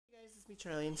It's me,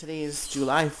 Charlie, and today is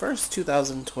July 1st,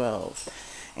 2012.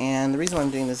 And the reason why I'm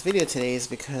doing this video today is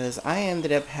because I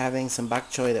ended up having some bok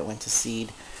choy that went to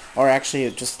seed, or actually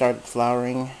it just started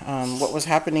flowering. What was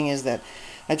happening is that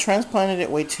I transplanted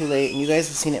it way too late, and you guys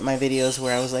have seen it in my videos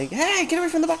where I was like, hey, get away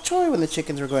from the bok choy when the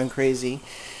chickens were going crazy.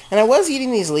 And I was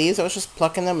eating these leaves. I was just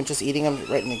plucking them and just eating them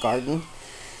right in the garden,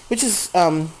 which is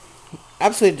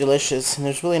absolutely delicious. And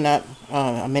there's really not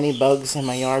many bugs in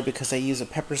my yard because I use a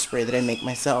pepper spray that I make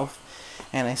myself,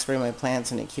 and I spray my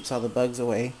plants and it keeps all the bugs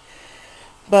away.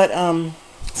 But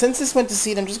since this went to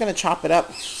seed, I'm just going to chop it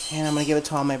up and I'm going to give it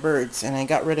to all my birds. And I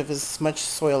got rid of as much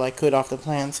soil I could off the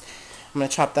plants. I'm going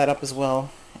to chop that up as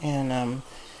well and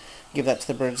give that to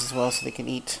the birds as well so they can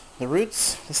eat the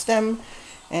roots, the stem,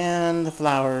 and the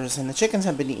flowers. And the chickens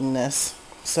have been eating this,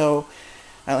 so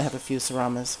I only have a few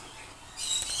saramas.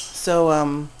 So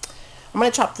I'm going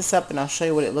to chop this up and I'll show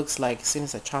you what it looks like as soon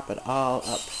as I chop it all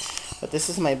up. But this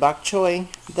is my bok choy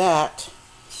that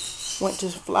went to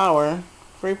flower.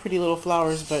 Very pretty little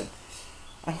flowers, but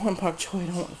I want bok choy, I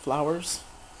don't want flowers.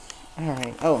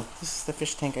 Alright, oh, this is the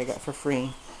fish tank I got for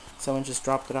free. Someone just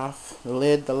dropped it off. The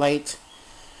lid, the light,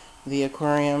 the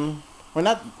aquarium. Well,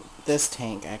 not this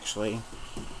tank, actually.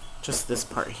 Just this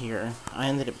part here. I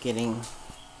ended up getting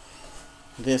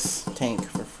this tank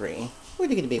for free. Where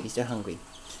do you get the babies? They're hungry.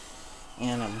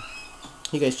 And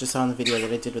you guys just saw in the video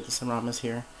that I did with the saramas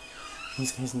here.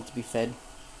 These guys need to be fed.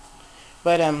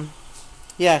 But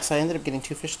yeah, so I ended up getting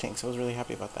 2 fish tanks. I was really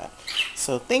happy about that.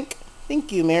 So thank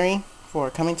you, Mary, for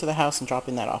coming to the house and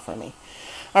dropping that off for me.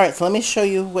 Alright, so let me show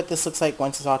you what this looks like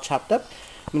once it's all chopped up.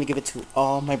 I'm going to give it to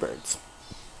all my birds.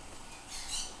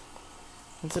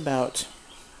 It's about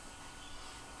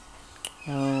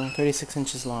 36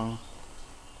 inches long.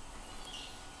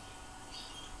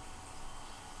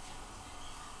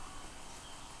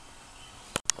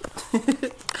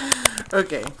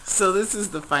 Okay, so this is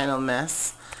the final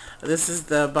mess. This is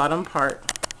the bottom part,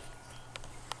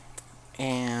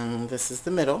 and this is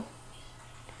the middle,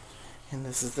 and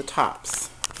this is the tops.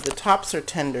 The tops are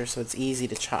tender, so it's easy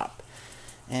to chop.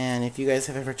 And if you guys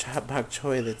have ever chopped bok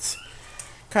choy that's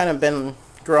kind of been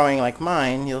growing like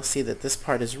mine, you'll see that this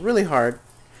part is really hard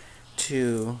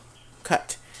to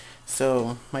cut.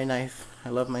 So my knife, I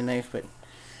love my knife, but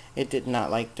it did not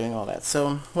like doing all that.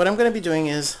 So what I'm going to be doing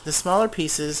is the smaller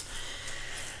pieces,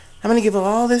 I'm going to give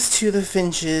all this to the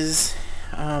finches,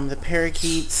 the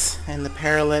parakeets, and the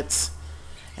parrotlets,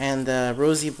 and the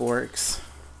rosy borks,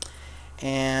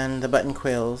 and the button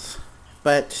quails.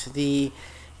 But the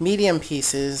medium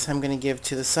pieces I'm going to give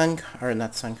to the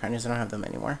not sun conures, I don't have them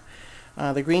anymore.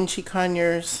 The green cheek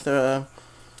conures, the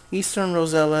eastern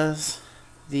rosellas,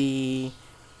 the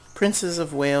princes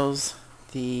of Wales,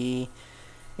 the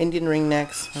Indian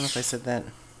ringnecks, I don't know if I said that,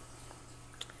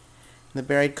 the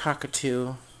berried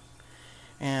cockatoo,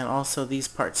 and also these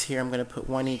parts here. I'm going to put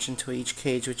one each into each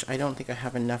cage, which I don't think I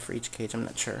have enough for each cage, I'm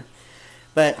not sure.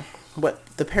 But what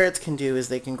the parrots can do is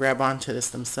they can grab onto this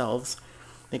themselves.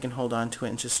 They can hold on to it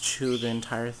and just chew the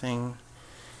entire thing.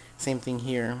 Same thing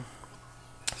here.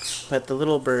 But the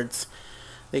little birds,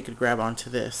 they could grab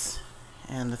onto this.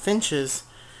 And the finches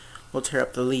will tear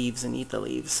up the leaves and eat the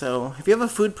leaves. So if you have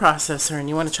a food processor and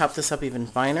you want to chop this up even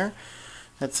finer,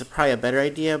 that's probably a better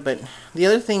idea. But the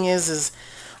other thing is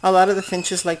a lot of the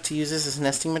finches like to use this as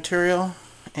nesting material,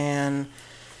 and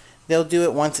they'll do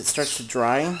it once it starts to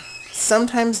dry.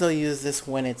 Sometimes they'll use this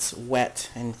when it's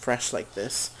wet and fresh like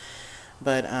this.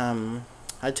 But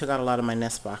I took out a lot of my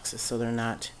nest boxes, so they're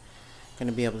not going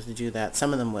to be able to do that.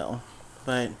 Some of them will.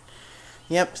 But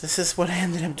yep, this is what I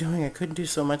ended up doing. I couldn't do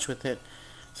so much with it.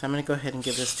 So I'm going to go ahead and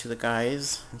give this to the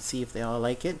guys and see if they all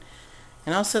like it.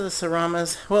 And also the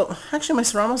saramas. Well, actually my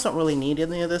saramas don't really need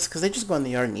any of this because they just go in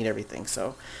the yard and eat everything.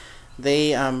 So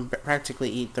they practically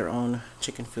eat their own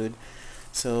chicken food.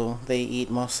 So they eat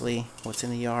mostly what's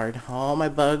in the yard. All my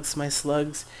bugs, my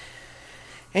slugs,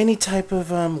 any type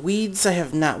of weeds. I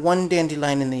have not one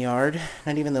dandelion in the yard,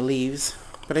 not even the leaves.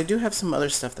 But I do have some other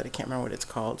stuff that I can't remember what it's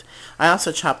called. I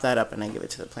also chop that up and I give it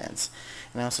to the plants.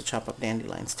 And I also chop up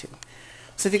dandelions too.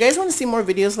 So if you guys want to see more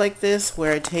videos like this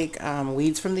where I take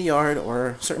weeds from the yard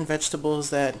or certain vegetables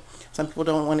that some people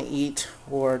don't want to eat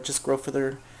or just grow for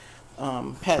their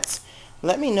pets,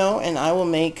 let me know and I will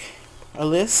make a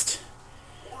list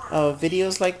of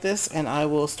videos like this and I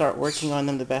will start working on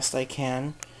them the best I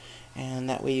can, and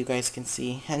that way you guys can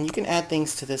see. And you can add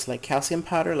things to this like calcium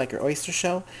powder, like your oyster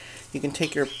shell. You can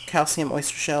take your calcium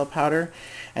oyster shell powder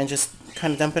and just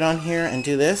kind of dump it on here and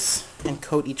do this and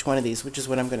coat each one of these, which is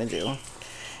what I'm going to do.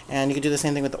 And you can do the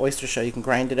same thing with the oyster shell. You can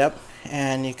grind it up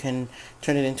and you can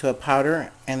turn it into a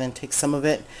powder, and then take some of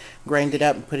it, grind it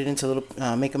up, and put it into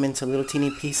little, make them into little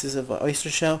teeny pieces of oyster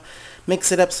shell.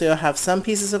 Mix it up so you'll have some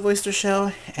pieces of oyster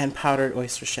shell and powdered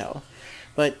oyster shell.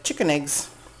 But chicken eggs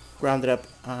ground it up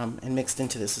and mixed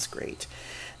into this is great.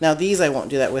 Now these I won't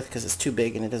do that with because it's too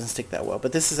big and it doesn't stick that well,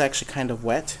 but this is actually kind of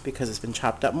wet because it's been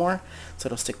chopped up more, so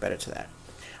it'll stick better to that.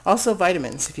 Also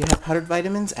vitamins. If you have powdered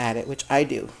vitamins, add it, which I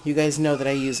do. You guys know that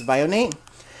I use Vionate,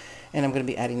 and I'm going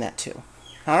to be adding that too.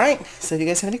 Alright, so if you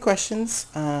guys have any questions,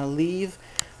 leave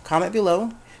a comment below.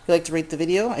 If you'd like to rate the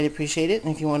video, I'd appreciate it.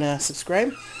 And if you want to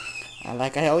subscribe,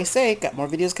 like I always say, got more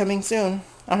videos coming soon.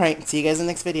 Alright, see you guys in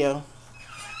the next video.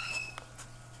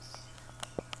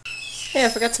 Hey, I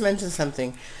forgot to mention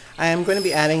something. I am going to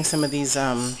be adding some of these,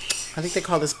 I think they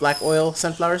call this black oil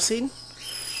sunflower seed.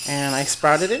 And I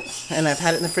sprouted it, and I've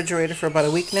had it in the refrigerator for about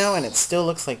a week now, and it still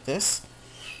looks like this.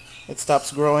 It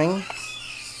stops growing.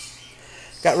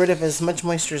 Got rid of as much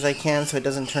moisture as I can so it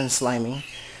doesn't turn slimy.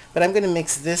 But I'm going to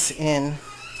mix this in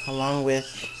along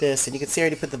with this, and you can see I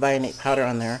already put the Vionate powder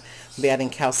on there. I'll be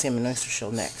adding calcium and oyster shell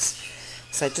next.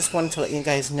 So I just wanted to let you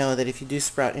guys know that if you do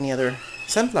sprout any other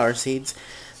sunflower seeds,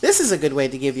 this is a good way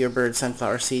to give your bird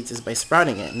sunflower seeds, is by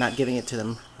sprouting it, not giving it to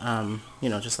them, you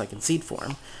know, just like in seed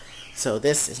form. So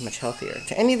this is much healthier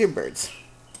to any of your birds.